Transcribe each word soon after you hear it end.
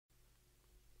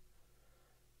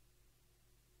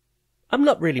I'm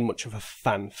not really much of a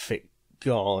fanfic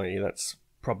guy, that's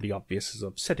probably obvious as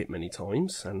I've said it many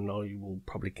times, and I will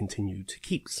probably continue to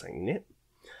keep saying it.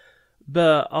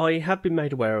 But I have been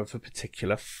made aware of a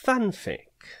particular fanfic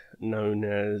known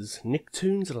as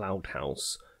Nicktoons Loud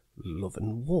House Love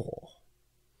and War.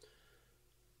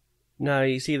 Now,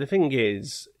 you see, the thing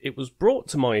is, it was brought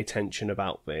to my attention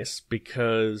about this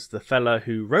because the fella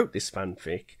who wrote this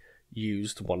fanfic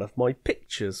used one of my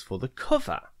pictures for the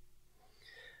cover.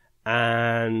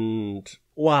 And,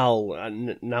 well,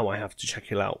 now I have to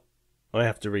check it out. I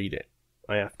have to read it.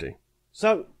 I have to.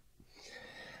 So,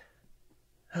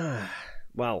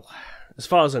 well, as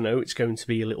far as I know, it's going to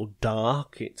be a little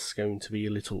dark, it's going to be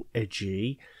a little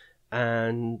edgy,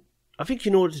 and I think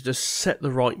in order to set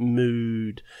the right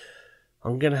mood,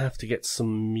 I'm going to have to get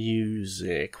some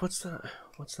music. What's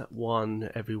that one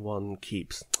everyone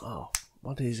keeps? Oh,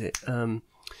 what is it?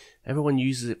 Everyone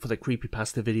uses it for their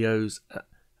creepypasta videos.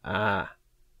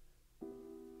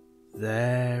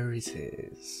 There it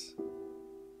is.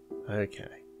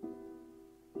 Okay.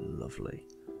 Lovely.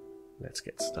 Let's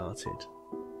get started.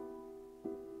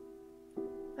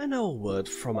 An old word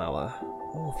from our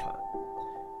author.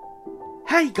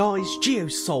 Hey guys,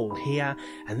 GeoSoul here,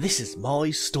 and this is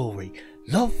my story,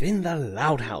 Love in the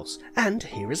Loud House, and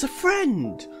here is a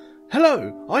friend.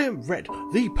 Hello, I am Red,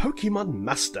 the Pokemon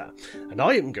Master, and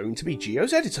I am going to be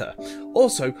Geo's editor.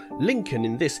 Also, Lincoln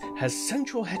in this has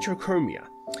central heterochromia.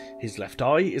 His left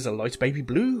eye is a light baby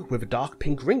blue with a dark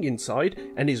pink ring inside,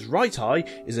 and his right eye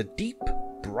is a deep,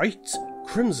 bright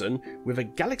crimson with a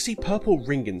galaxy purple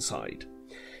ring inside.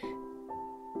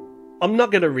 I'm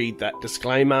not going to read that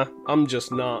disclaimer. I'm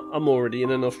just not. I'm already in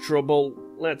enough trouble.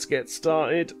 Let's get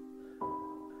started.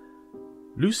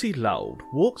 Lucy Loud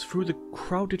walked through the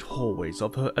crowded hallways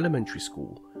of her elementary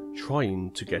school,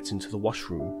 trying to get into the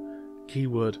washroom.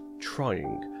 Keyword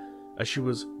trying, as she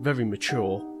was very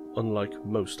mature, unlike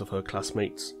most of her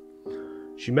classmates.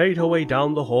 She made her way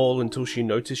down the hall until she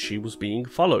noticed she was being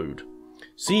followed.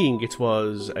 Seeing it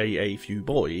was a few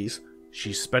boys,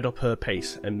 she sped up her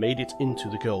pace and made it into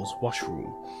the girls'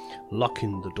 washroom.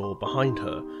 Locking the door behind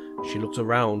her, she looked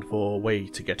around for a way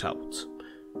to get out.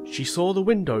 She saw the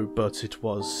window, but it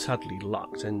was sadly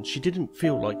locked, and she didn't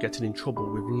feel like getting in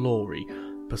trouble with Laurie.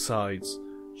 Besides,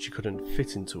 she couldn't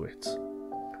fit into it.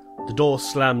 The door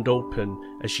slammed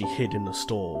open as she hid in the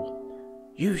stall.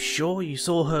 "You sure you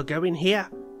saw her go in here?"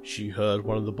 she heard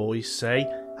one of the boys say.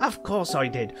 "Of course I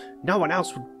did. No one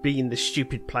else would be in this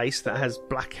stupid place that has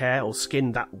black hair or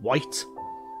skin that white."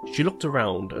 She looked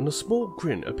around, and a small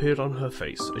grin appeared on her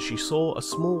face as she saw a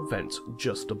small vent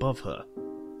just above her.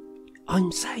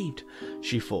 "I'm saved,"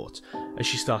 she thought, as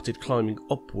she started climbing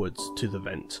upwards to the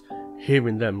vent.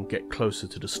 Hearing them get closer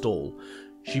to the stall,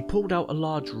 she pulled out a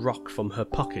large rock from her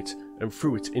pocket and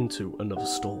threw it into another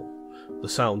stall, the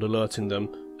sound alerting them.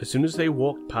 As soon as they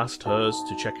walked past hers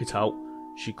to check it out,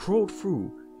 she crawled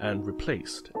through and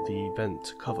replaced the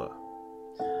vent cover.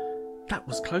 "That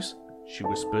was close," she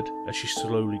whispered as she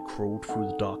slowly crawled through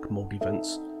the dark mouldy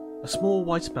vents, a small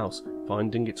white mouse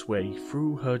finding its way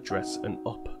through her dress and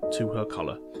up to her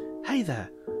collar. "Hey there,"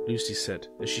 Lucy said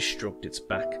as she stroked its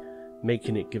back,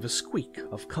 making it give a squeak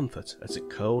of comfort as it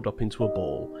curled up into a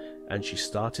ball, and she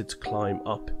started to climb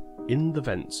up in the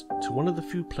vents to one of the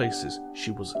few places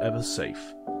she was ever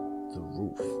safe, the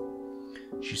roof.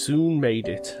 She soon made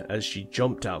it as she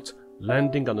jumped out,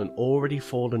 landing on an already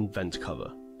fallen vent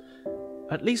cover.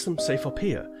 "At least I'm safe up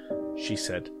here," she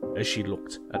said as she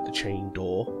looked at the chain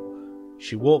door.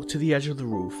 She walked to the edge of the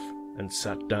roof and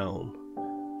sat down.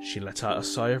 She let out a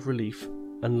sigh of relief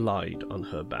and lied on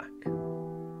her back.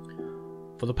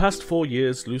 For the past 4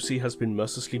 years, Lucy has been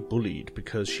mercilessly bullied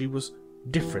because she was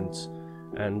different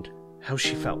and how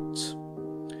she felt.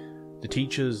 The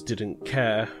teachers didn't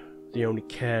care. They only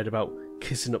cared about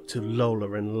kissing up to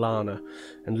Lola and Lana,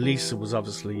 and Lisa was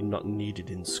obviously not needed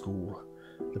in school.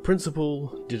 The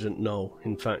principal didn't know.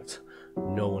 In fact,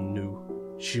 no one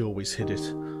knew. She always hid it,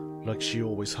 like she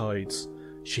always hides.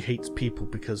 She hates people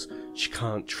because she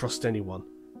can't trust anyone,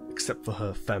 except for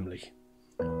her family.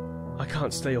 "I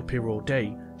can't stay up here all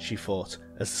day," she thought,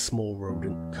 as the small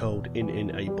rodent curled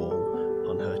in a ball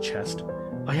on her chest.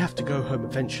 "I have to go home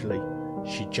eventually."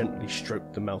 She gently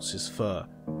stroked the mouse's fur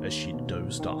as she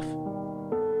dozed off.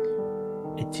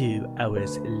 2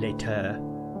 hours later.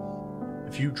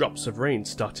 A few drops of rain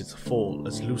started to fall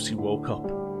as Lucy woke up.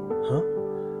 Huh?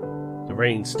 The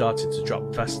rain started to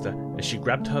drop faster as she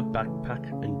grabbed her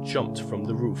backpack and jumped from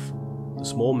the roof, the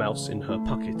small mouse in her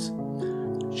pocket.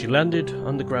 She landed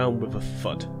on the ground with a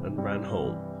thud and ran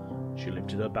home. She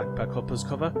lifted her backpack up as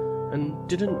cover and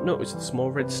didn't notice the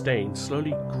small red stain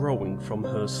slowly growing from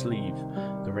her sleeve.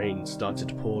 The rain started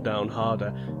to pour down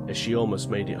harder as she almost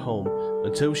made it home,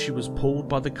 until she was pulled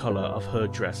by the collar of her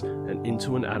dress and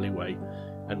into an alleyway,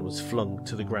 and was flung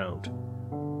to the ground.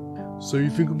 "So you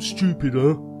think I'm stupid,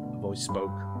 huh?" a voice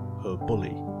spoke, her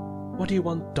bully. "What do you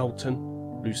want, Dalton?"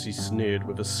 Lucy sneered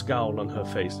with a scowl on her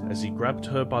face as he grabbed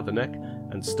her by the neck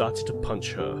and started to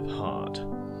punch her hard.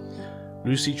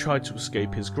 Lucy tried to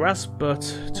escape his grasp, but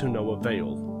to no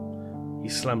avail. He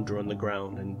slammed her on the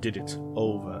ground and did it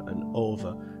over and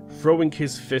over, throwing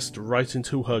his fist right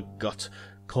into her gut,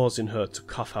 causing her to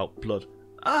cough out blood.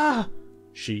 "Ah!"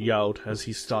 she yelled as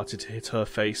he started to hit her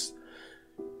face.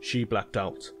 She blacked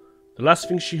out. The last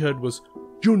thing she heard was,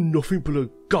 "You're nothing but a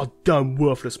goddamn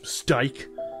worthless mistake."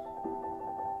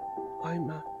 "I'm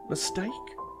a mistake?"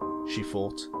 she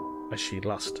thought, as she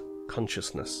lost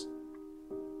consciousness.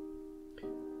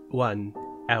 1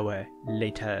 hour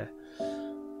later.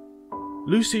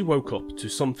 Lucy woke up to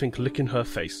something licking her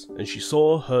face, and she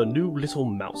saw her new little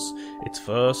mouse, its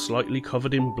fur slightly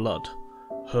covered in blood.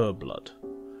 Her blood.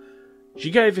 She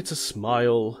gave it a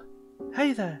smile.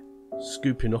 "Hey there."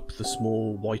 Scooping up the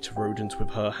small white rodent with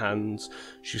her hands,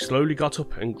 she slowly got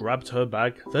up and grabbed her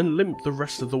bag, then limped the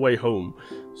rest of the way home,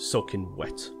 soaking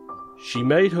wet. She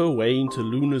made her way into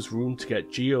Luna's room to get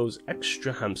Geo's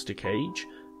extra hamster cage,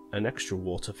 an extra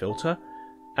water filter,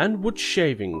 and wood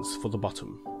shavings for the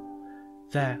bottom.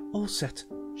 "There, all set,"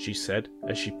 she said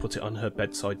as she put it on her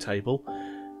bedside table,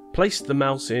 placed the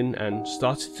mouse in and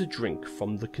started to drink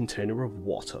from the container of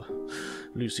water.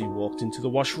 Lucy walked into the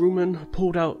washroom and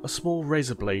pulled out a small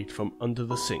razor blade from under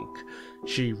the sink.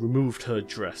 She removed her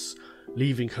dress,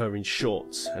 leaving her in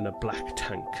shorts and a black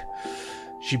tank.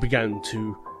 She began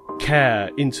to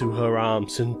tear into her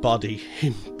arms and body,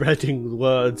 embedding the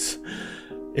words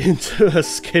into her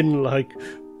skin like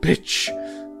bitch,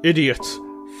 idiot,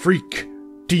 freak,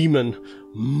 demon,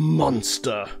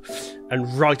 monster,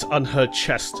 and right on her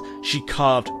chest she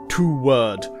carved 2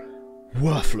 words,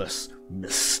 worthless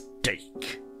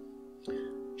mistake.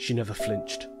 She never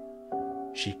flinched.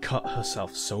 She cut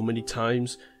herself so many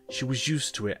times, she was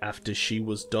used to it. After she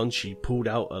was done, she pulled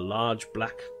out a large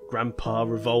black grandpa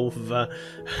revolver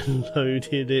and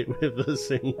loaded it with a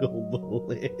single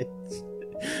bullet.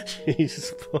 She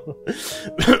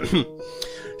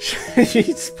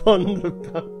spun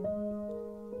about.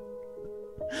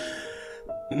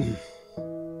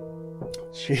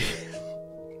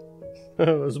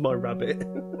 That was my rabbit.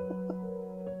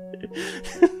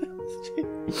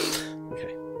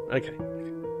 Okay.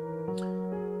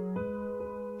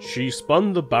 She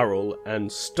spun the barrel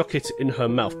and stuck it in her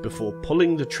mouth before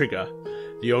pulling the trigger,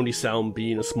 the only sound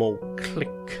being a small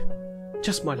click.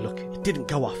 Just my luck, it didn't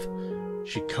go off.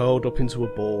 She curled up into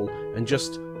a ball and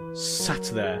just sat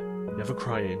there, never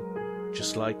crying,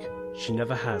 just like she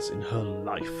never has in her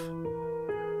life.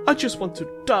 "I just want to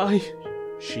die,"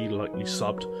 she lightly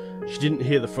sobbed. She didn't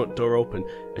hear the front door open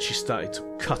as she started to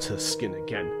cut her skin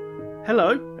again.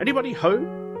 "Hello? Anybody home?"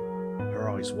 Her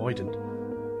eyes widened.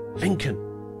 "Lincoln!"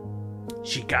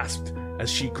 she gasped as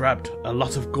she grabbed a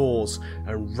lot of gauze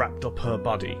and wrapped up her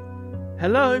body.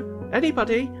 "Hello?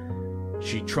 Anybody?"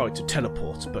 She tried to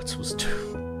teleport, but was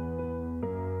too...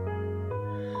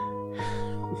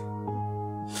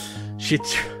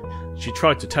 She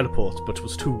tried to teleport, but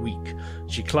was too weak.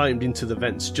 She climbed into the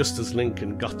vents just as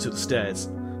Lincoln got to the stairs.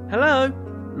 "Hello?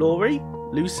 Laurie?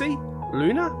 Lucy?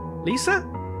 Luna? Lisa?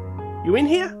 You in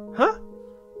here? Huh?"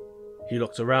 He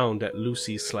looked around at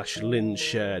Lucy/Lynn's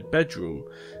shared bedroom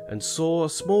and saw a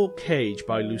small cage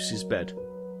by Lucy's bed.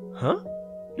 "Huh?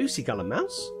 Lucy got a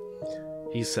mouse?"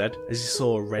 he said as he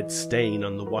saw a red stain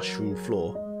on the washroom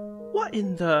floor. "What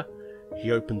in the..."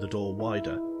 He opened the door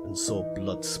wider and saw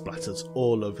blood splatters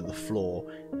all over the floor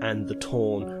and the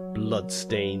torn,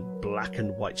 blood-stained black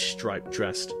and white striped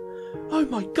dress. "Oh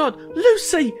my God,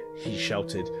 Lucy!" he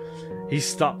shouted. He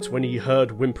stopped when he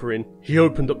heard whimpering. He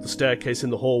opened up the staircase in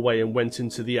the hallway and went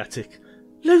into the attic.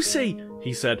 "Lucy!"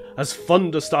 he said as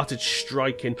thunder started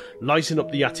striking, lighting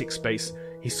up the attic space.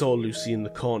 He saw Lucy in the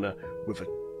corner with a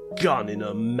gun in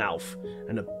her mouth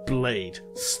and a blade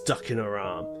stuck in her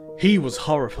arm. He was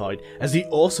horrified as he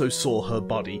also saw her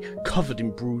body covered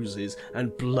in bruises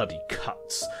and bloody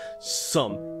cuts,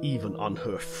 some even on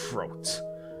her throat.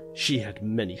 She had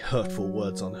many hurtful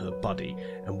words on her body,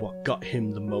 and what got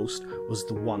him the most was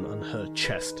the one on her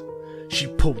chest. She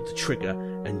pulled the trigger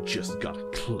and just got a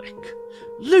click.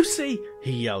 "Lucy!"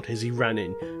 he yelled as he ran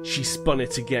in. She spun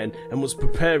it again and was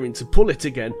preparing to pull it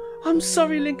again. "I'm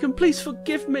sorry, Lincoln, please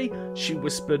forgive me," she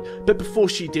whispered, but before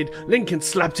she did, Lincoln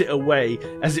slapped it away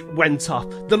as it went off,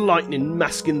 the lightning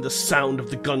masking the sound of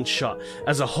the gunshot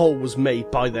as a hole was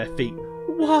made by their feet.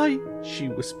 "Why?" she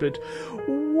whispered.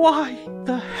 "Why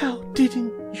the hell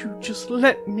didn't you just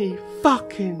let me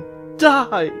fucking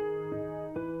die?"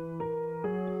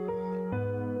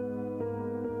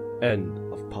 End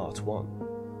of part 1.